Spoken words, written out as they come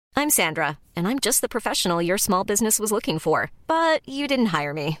I'm Sandra, and I'm just the professional your small business was looking for. But you didn't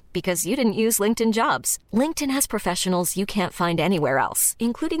hire me because you didn't use LinkedIn Jobs. LinkedIn has professionals you can't find anywhere else,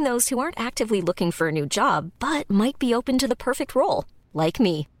 including those who aren't actively looking for a new job, but might be open to the perfect role, like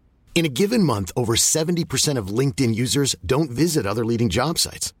me. In a given month, over 70% of LinkedIn users don't visit other leading job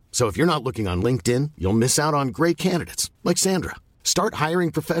sites. So if you're not looking on LinkedIn, you'll miss out on great candidates like Sandra. Start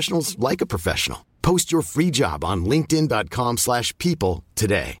hiring professionals like a professional. Post your free job on linkedin.com/people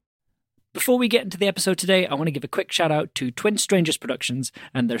today. Before we get into the episode today, I want to give a quick shout out to Twin Strangers Productions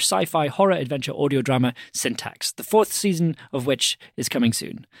and their sci-fi horror adventure audio drama Syntax, the 4th season of which is coming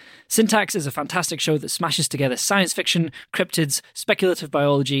soon. Syntax is a fantastic show that smashes together science fiction, cryptids, speculative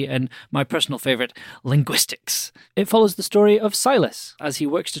biology, and my personal favourite, linguistics. It follows the story of Silas as he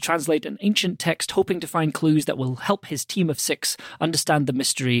works to translate an ancient text, hoping to find clues that will help his team of 6 understand the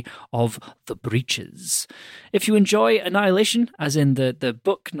mystery of the breaches. If you enjoy Annihilation, as in the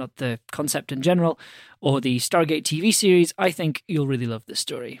book, not the concept in general, or the Stargate TV series, I think you'll really love this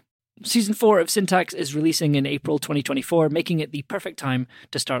story. Season 4 of Syntax is releasing in April 2024, making it the perfect time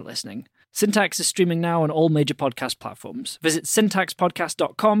to start listening. Syntax is streaming now on all major podcast platforms. Visit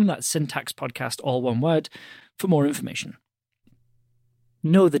syntaxpodcast.com, that's Syntax Podcast, all one word, for more information.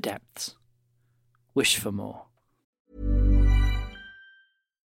 Know the depths. Wish for more.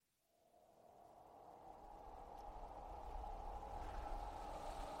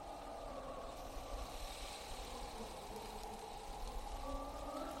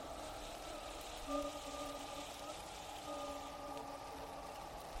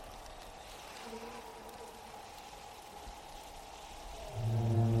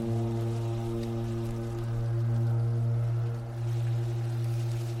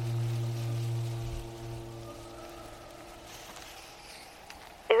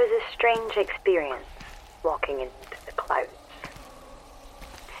 Strange experience walking into the clouds.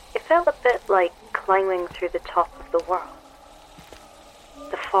 It felt a bit like climbing through the top of the world.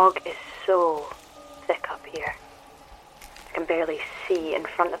 The fog is so thick up here. I can barely see in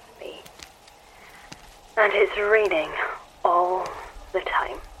front of me. And it's raining all the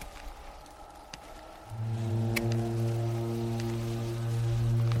time.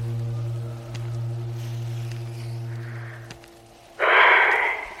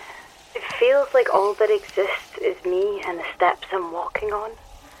 Feels like all that exists is me and the steps I'm walking on.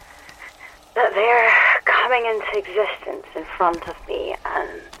 That they're coming into existence in front of me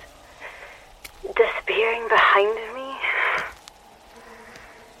and disappearing behind me.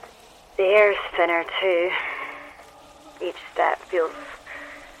 The air's thinner too. Each step feels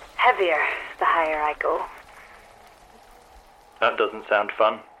heavier the higher I go. That doesn't sound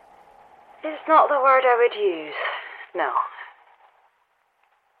fun. It's not the word I would use, no.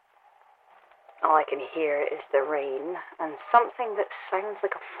 All I can hear is the rain and something that sounds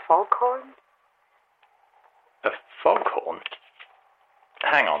like a foghorn. A foghorn?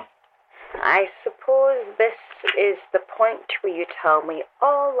 Hang on. I suppose this is the point where you tell me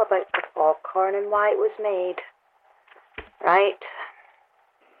all about the foghorn and why it was made. Right?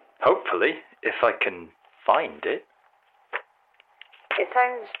 Hopefully, if I can find it. It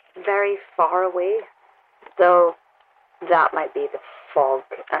sounds very far away, though that might be the fog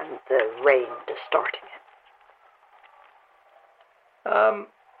and the rain distorting it.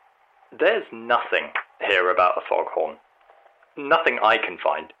 There's nothing here about a foghorn. Nothing I can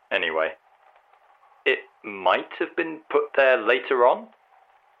find, anyway. It might have been put there later on.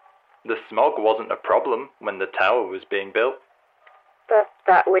 The smog wasn't a problem when the tower was being built. But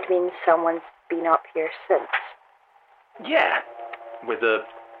that would mean someone's been up here since. Yeah, with a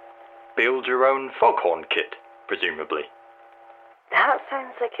build-your-own foghorn kit, presumably. That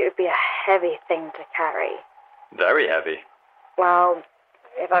sounds like it would be a heavy thing to carry. Very heavy. Well,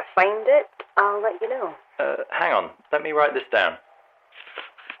 if I find it, I'll let you know. Hang on, let me write this down.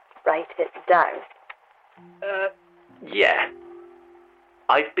 Write it down? Yeah.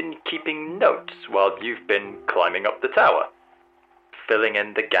 I've been keeping notes while you've been climbing up the tower. Filling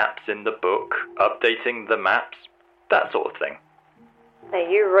in the gaps in the book, updating the maps, that sort of thing. Are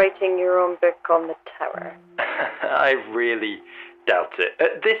you writing your own book on the tower? I really doubt it.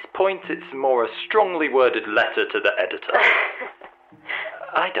 At this point, it's more a strongly worded letter to the editor.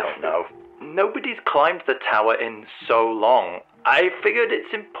 I don't know. Nobody's climbed the tower in so long. I figured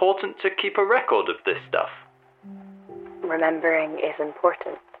it's important to keep a record of this stuff. Remembering is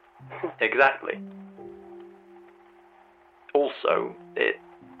important. Exactly. Also, it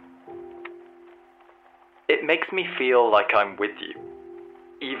makes me feel like I'm with you,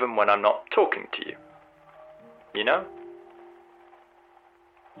 even when I'm not talking to you. You know?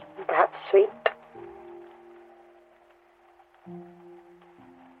 That's sweet.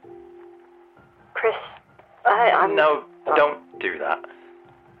 Chris, I'm... No, don't do that.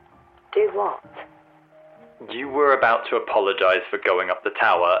 Do what? You were about to apologize for going up the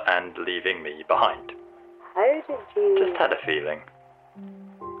tower and leaving me behind. How did you... Just had a feeling.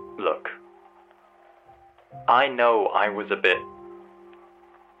 Look, I know I was a bit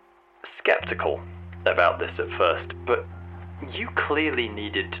skeptical about this at first, but you clearly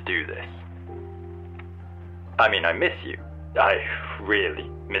needed to do this. I mean, I miss you. I really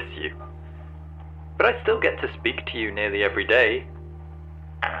miss you. But I still get to speak to you nearly every day.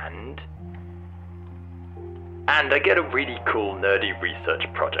 And I get a really cool nerdy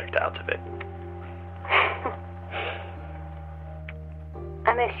research project out of it.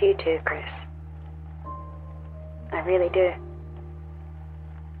 I miss you too, Chris. I really do.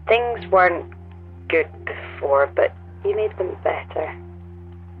 Things weren't good before, but you made them better.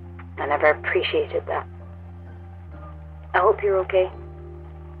 I never appreciated that. I hope you're okay.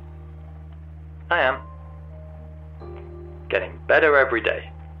 I am. Getting better every day.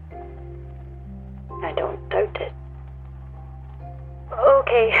 I don't doubt it.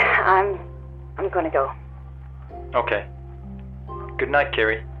 Okay, I'm gonna go. Okay. Good night,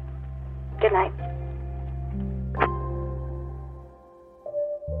 Kiri. Good night.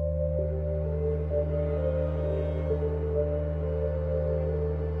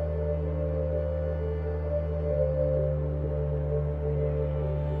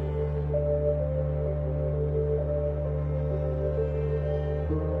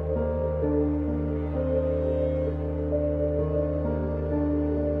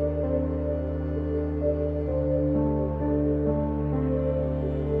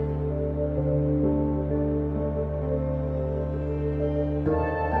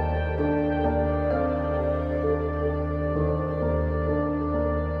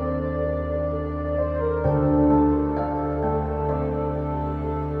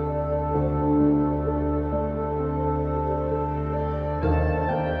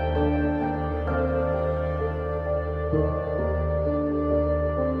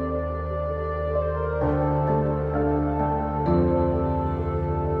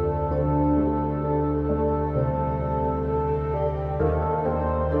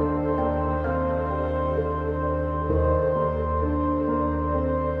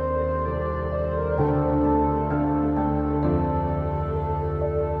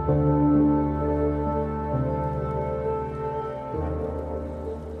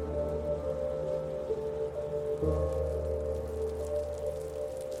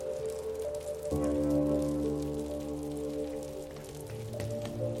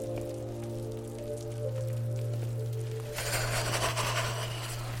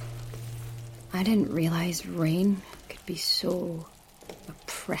 I didn't realize rain could be so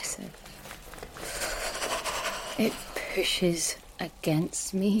oppressive. It pushes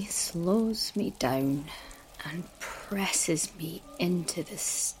against me, slows me down, and presses me into the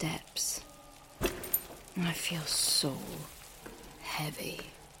steps. I feel so heavy.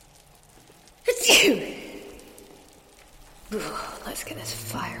 Let's get this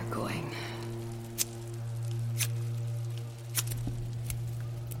fire going.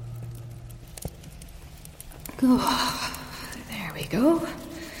 Oh, there we go.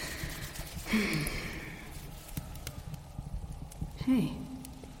 Hey,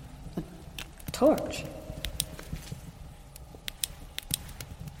 a torch.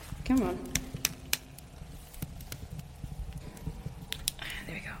 Come on.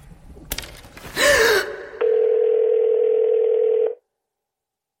 There we go.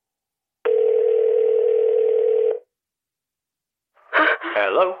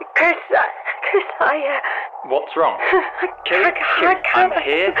 Hello? Chris, What's wrong? Kiri, I'm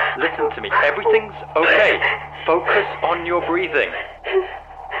here. Listen to me. Everything's okay. Focus on your breathing.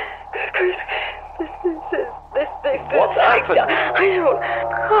 Chris, this. What's happened? I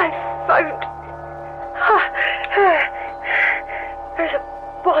found... There's a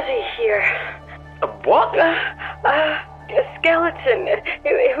body here. A what? A skeleton.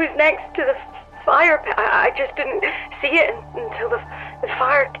 It was next to the fire pit. I just didn't see it until the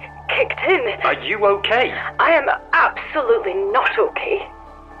fire kicked in. Are you okay? I am absolutely not okay.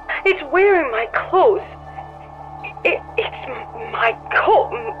 It's wearing my clothes. It's my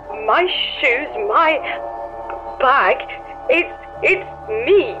coat, my shoes, my bag. It's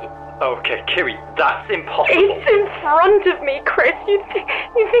me. Okay, Kiri, that's impossible. It's in front of me, Chris. You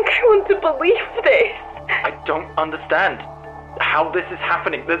think I want to believe this? I don't understand how this is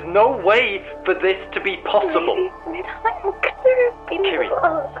happening. There's no way for this to be possible. Kiri.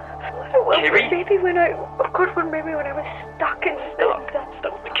 Kiri? Maybe when I was stuck in...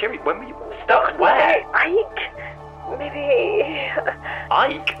 Stop. Kiri, when were you stuck? Where? Ike. Maybe...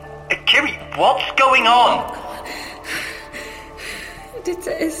 Ike? Kiri, what's going on?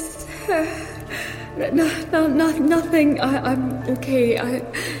 It's nothing. I'm okay.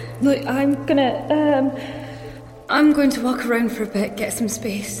 I'm going to walk around for a bit, get some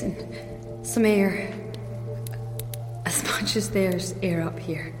space and some air. As much as there's air up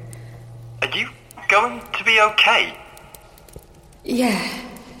here. Are you going to be okay? Yes.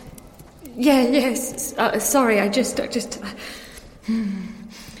 Sorry, I just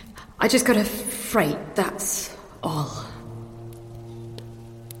got a fright, that's all.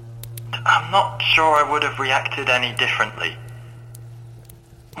 I'm not sure I would have reacted any differently.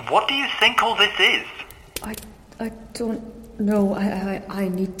 What do you think all this is? I don't know. I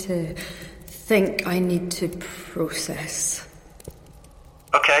need to think. I need to process.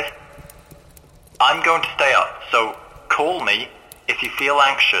 Okay. I'm going to stay up, so call me if you feel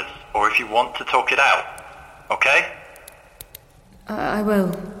anxious or if you want to talk it out. Okay? I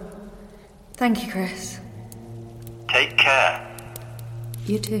will. Thank you, Chris. Take care.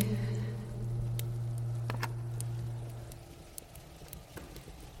 You too.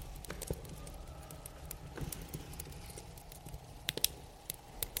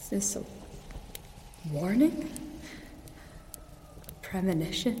 Is this a warning? A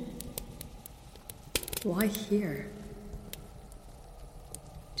premonition? Why here?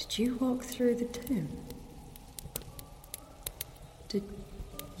 Did you walk through the tomb? Did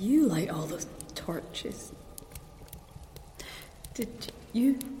you light all those torches? Did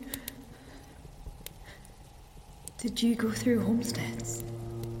you go through homesteads?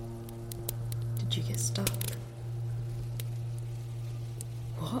 Did you get stuck?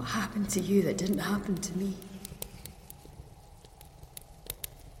 What happened to you that didn't happen to me?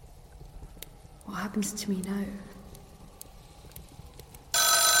 What happens to me now?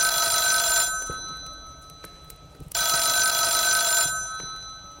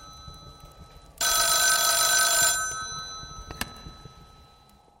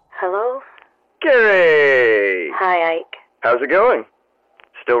 Hello? Kiri! Hi, Ike. How's it going?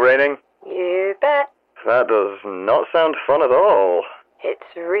 Still raining? You bet. That does not sound fun at all.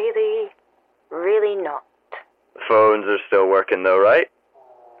 It's really, really not. The phones are still working though, right?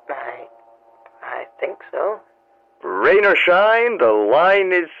 I think so. Rain or shine, the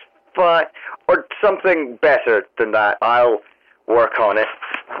line is fine. Or something better than that. I'll work on it.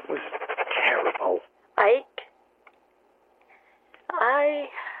 That was terrible. Ike?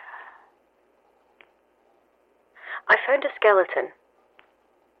 I found a skeleton.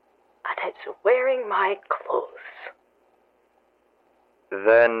 And it's wearing my clothes.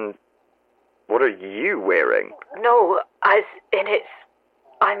 Then, what are you wearing? No, as in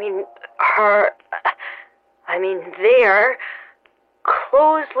their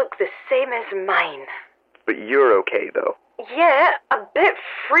clothes look the same as mine. But you're okay though. Yeah, a bit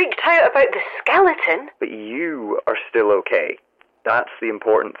freaked out about the skeleton. But you are still okay. That's the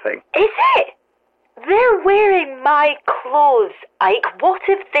important thing. Is it? They're wearing my clothes, Ike. What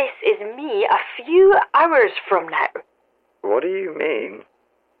if this is me a few hours from now? What do you mean?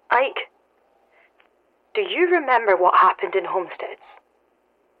 Ike, do you remember what happened in Homesteads?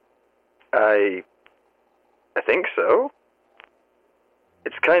 I think so.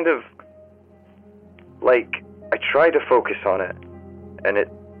 It's kind of like I try to focus on it, and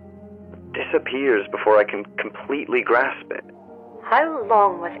it disappears before I can completely grasp it. How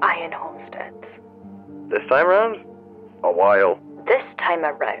long was I in Homesteads? This time around? A while. This time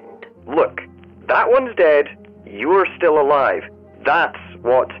around. Look, that one's dead. You're still alive. That's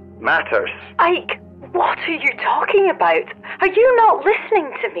what matters. Ike, what are you talking about? Are you not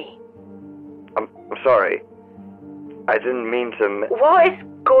listening to me? I'm sorry. I didn't mean to... What is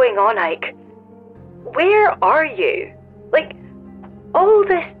going on, Ike? Where are you? Like, all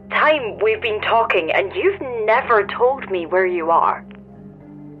this time we've been talking and you've never told me where you are.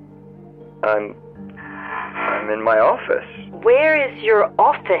 I'm in my office. Where is your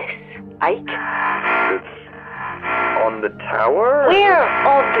office, Ike? It's on the tower? Where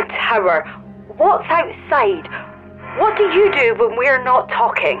on the tower? What's outside? What do you do when we're not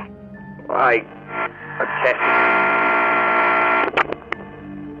talking? I'm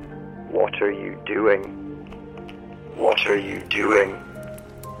What are you doing? What are you doing?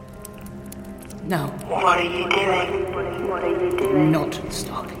 No. What are you doing? What are you doing? Not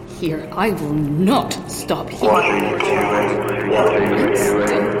stop here. I will not stop here. What are you doing? What are you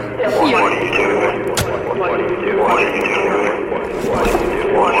doing? What are you doing? What are you doing? What are you doing? What are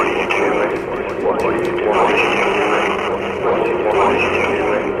you doing? What are you doing? What are you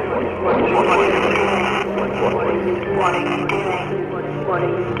doing? What are you doing? What are you doing? What are you doing? What are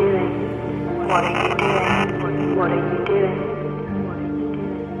you doing? What are you doing? What are you doing?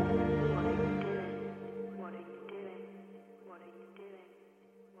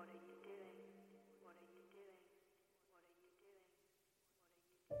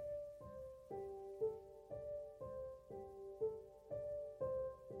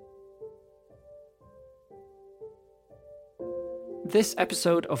 This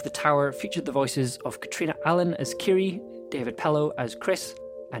episode of The Tower featured the voices of Katrina Allen as Kiri, David Pello as Chris,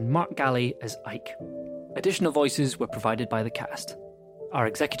 and Mark Galley as Ike. Additional voices were provided by the cast. Our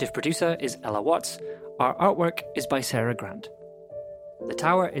executive producer is Ella Watts. Our artwork is by Sarah Grant. The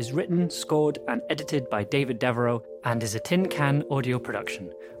Tower is written, scored, and edited by David Devereaux and is a Tin Can audio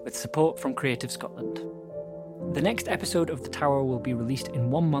production, with support from Creative Scotland. The next episode of The Tower will be released in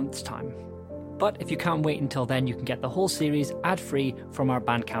 1 month's time. But if you can't wait until then, you can get the whole series ad-free from our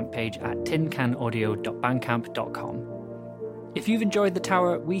Bandcamp page at tincanaudio.bandcamp.com. If you've enjoyed The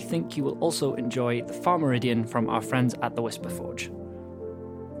Tower, we think you will also enjoy The Far Meridian from our friends at the Whisper Forge.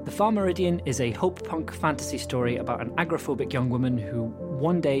 The Far Meridian is a hope punk fantasy story about an agoraphobic young woman who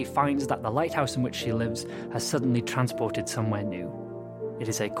one day finds that the lighthouse in which she lives has suddenly transported somewhere new. It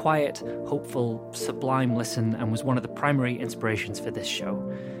is a quiet, hopeful, sublime listen and was one of the primary inspirations for this show.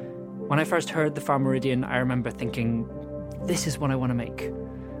 When I first heard The Far Meridian, I remember thinking, this is what I want to make.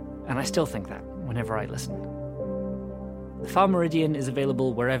 And I still think that whenever I listen. The Far Meridian is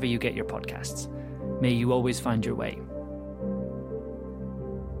available wherever you get your podcasts. May you always find your way.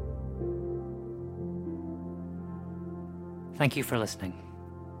 Thank you for listening.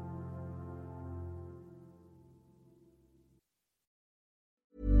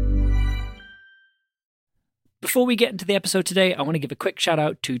 Before we get into the episode today, I want to give a quick shout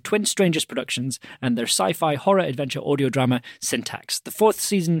out to Twin Strangers Productions and their sci-fi horror adventure audio drama Syntax, the 4th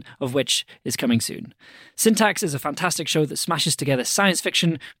season of which is coming soon. Syntax is a fantastic show that smashes together science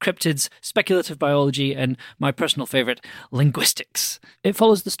fiction, cryptids, speculative biology, and my personal favourite, linguistics. It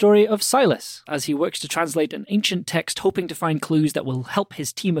follows the story of Silas as he works to translate an ancient text, hoping to find clues that will help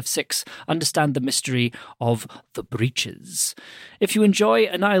his team of 6 understand the mystery of the breaches. If you enjoy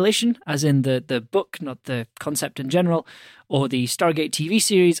Annihilation, as in the book, not the concept in general, or the Stargate TV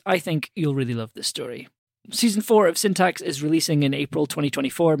series, I think you'll really love this story. Season 4 of Syntax is releasing in April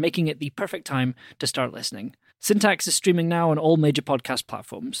 2024, making it the perfect time to start listening. Syntax is streaming now on all major podcast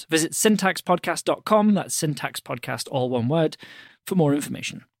platforms. Visit syntaxpodcast.com, that's Syntax Podcast, all one word, for more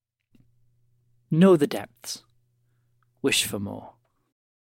information. Know the depths. Wish for more.